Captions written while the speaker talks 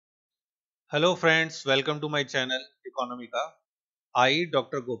Hello friends, welcome to my channel Economica. I,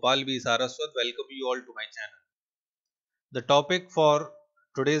 Dr. Gopal V. Saraswat, welcome you all to my channel. The topic for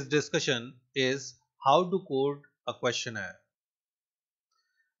today's discussion is how to code a questionnaire.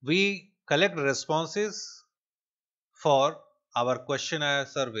 We collect responses for our questionnaire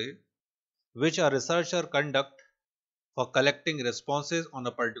survey, which a researcher conduct for collecting responses on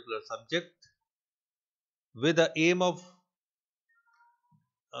a particular subject with the aim of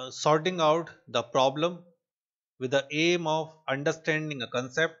sorting out the problem, with the aim of understanding a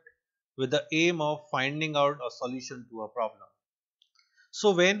concept, with the aim of finding out a solution to a problem.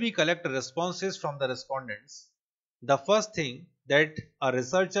 So when we collect responses from the respondents, the first thing that a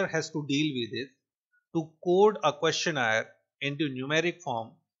researcher has to deal with is to code a questionnaire into numeric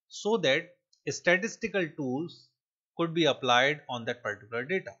form so that statistical tools could be applied on that particular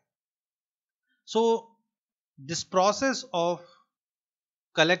data. So this process of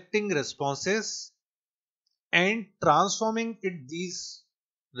collecting responses and transforming these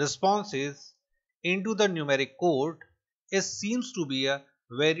responses into the numeric code seems to be a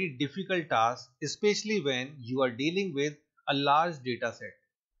very difficult task, especially when you are dealing with a large data set.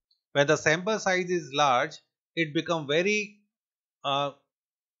 When the sample size is large, it becomes very uh,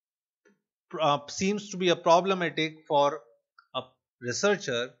 seems to be a problematic for a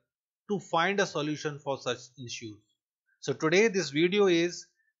researcher to find a solution for such issues. So today this video is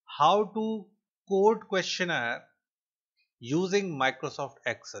how to code questionnaire using Microsoft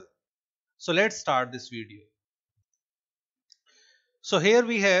Excel. So let's start this video. So here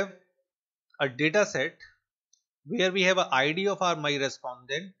we have a data set where we have an ID of our my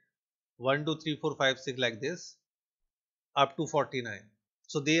respondent 1 2 3 4 5 6 like this up to 49.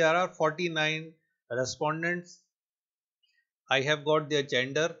 So there are 49 respondents. I have got their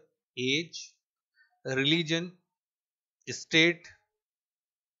gender, age, religion, state,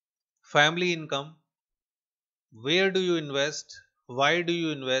 family income, where do you invest, why do you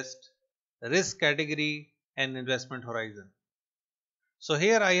invest, risk category and investment horizon. So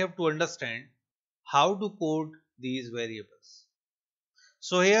here I have to understand how to code these variables.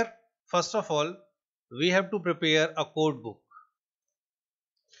 So here first of all we have to prepare a code book.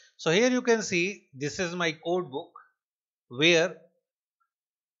 So here you can see this is my code book where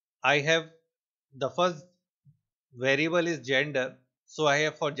I have the first variable is gender. So I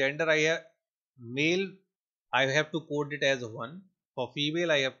have for gender I have male, I have to code it as 1. For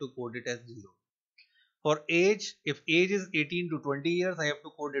female I have to code it as 0. For age, if age is 18 to 20 years I have to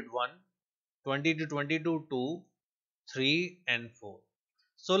code it 1, 20 to 22 2, 3 and 4.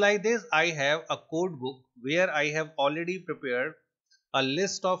 So like this I have a code book where I have already prepared a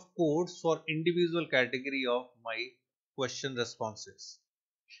list of codes for individual category of my question responses.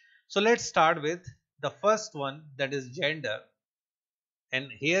 So let's start with the first one, that is gender,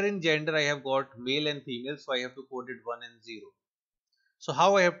 and here in gender I have got male and female, so I have to code it 1 and 0. So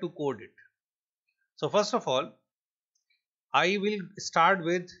how I have to code it? So first of all I will start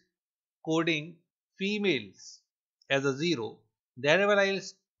with coding females as a 0, thereafter I will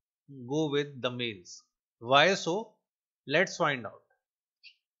go with the males. Why so? Let's find out.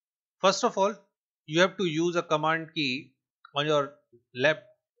 First of all, you have to use a command key on your left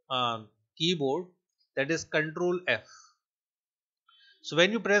keyboard, that is Control F. So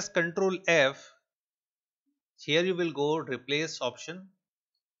when you press Control F, here you will go replace option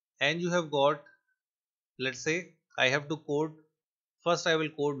and you have got, let's say I have to code, first I will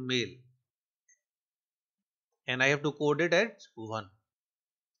code male and I have to code it at 1.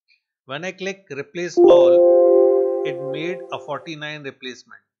 When I click replace all, it made a 49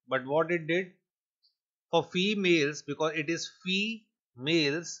 replacement. But what it did for females, because it is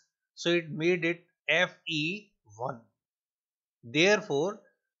females, so it made it FE1. Therefore,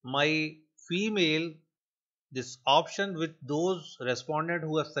 my female, this option with those respondent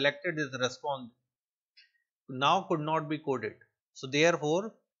who have selected this response now could not be coded. So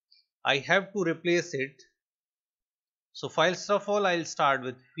therefore, I have to replace it. So first of all, I will start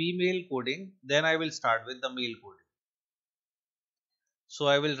with female coding, then I will start with the male coding. So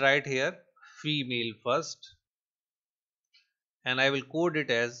I will write here female first and I will code it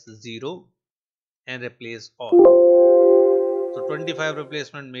as 0 and replace all. So 25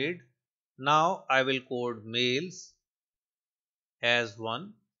 replacement made. Now I will code males as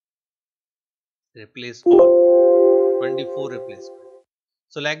 1, replace all, 24 replacement.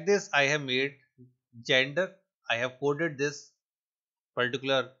 So like this I have made gender, I have coded this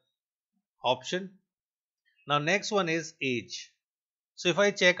particular option. Now next one is age. So if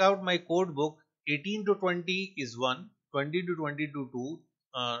I check out my code book, 18 to 20 is 1, 20 to 22 2,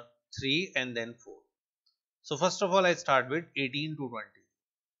 3 and then 4. So first of all I start with 18 to 20.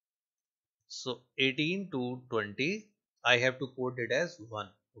 So 18 to 20 I have to code it as 1.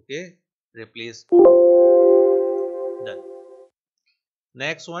 Okay, replace all. Done.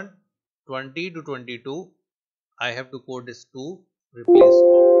 Next one, 20 to 22 I have to code as 2, replace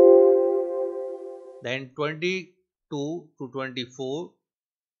all. Then 22 to 24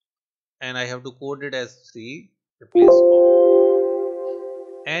 and I have to code it as 3, replace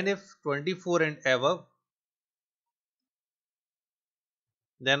all. And if 24 and above,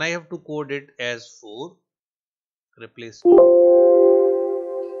 then I have to code it as 4, replace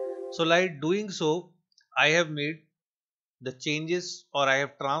all. So like doing so, I have made the changes, or I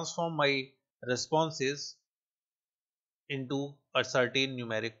have transformed my responses into a certain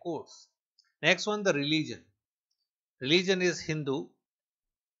numeric codes. Next one, the religion. Religion is Hindu,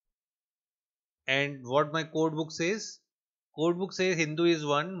 and what my code book says? Code book says Hindu is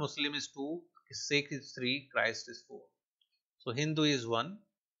 1, Muslim is 2, Sikh is 3, Christ is 4. So Hindu is 1,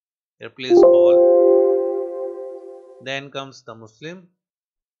 replace all. Then comes the Muslim,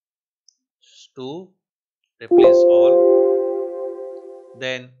 2, replace all.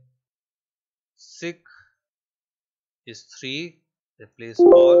 Then Sikh is 3, replace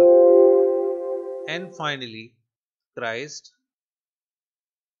all. And finally Christ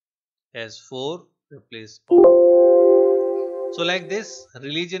as 4, replace all. So like this,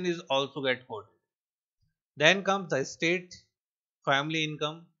 religion is also get coded. Then comes the state, family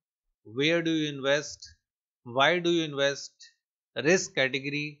income, where do you invest, why do you invest, risk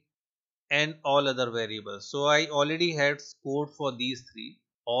category, and all other variables. So I already had code for these three,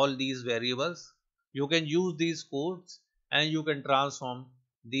 all these variables. You can use these codes and you can transform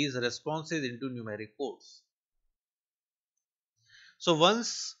these responses into numeric codes. So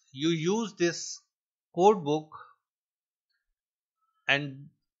once you use this code book, and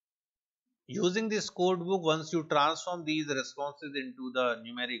using this code book, once you transform these responses into the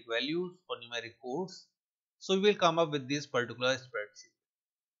numeric values or numeric codes, so you will come up with this particular spreadsheet.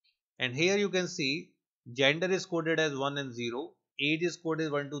 And here you can see gender is coded as 1 and 0, age is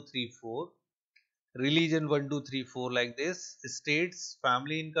coded 1, 2, 3, 4, religion 1, 2, 3, 4 like this, states,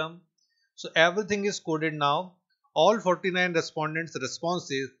 family income. So everything is coded now. All 49 respondents'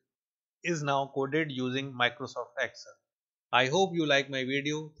 responses is now coded using Microsoft Excel. I hope you like my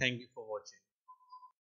video. Thank you.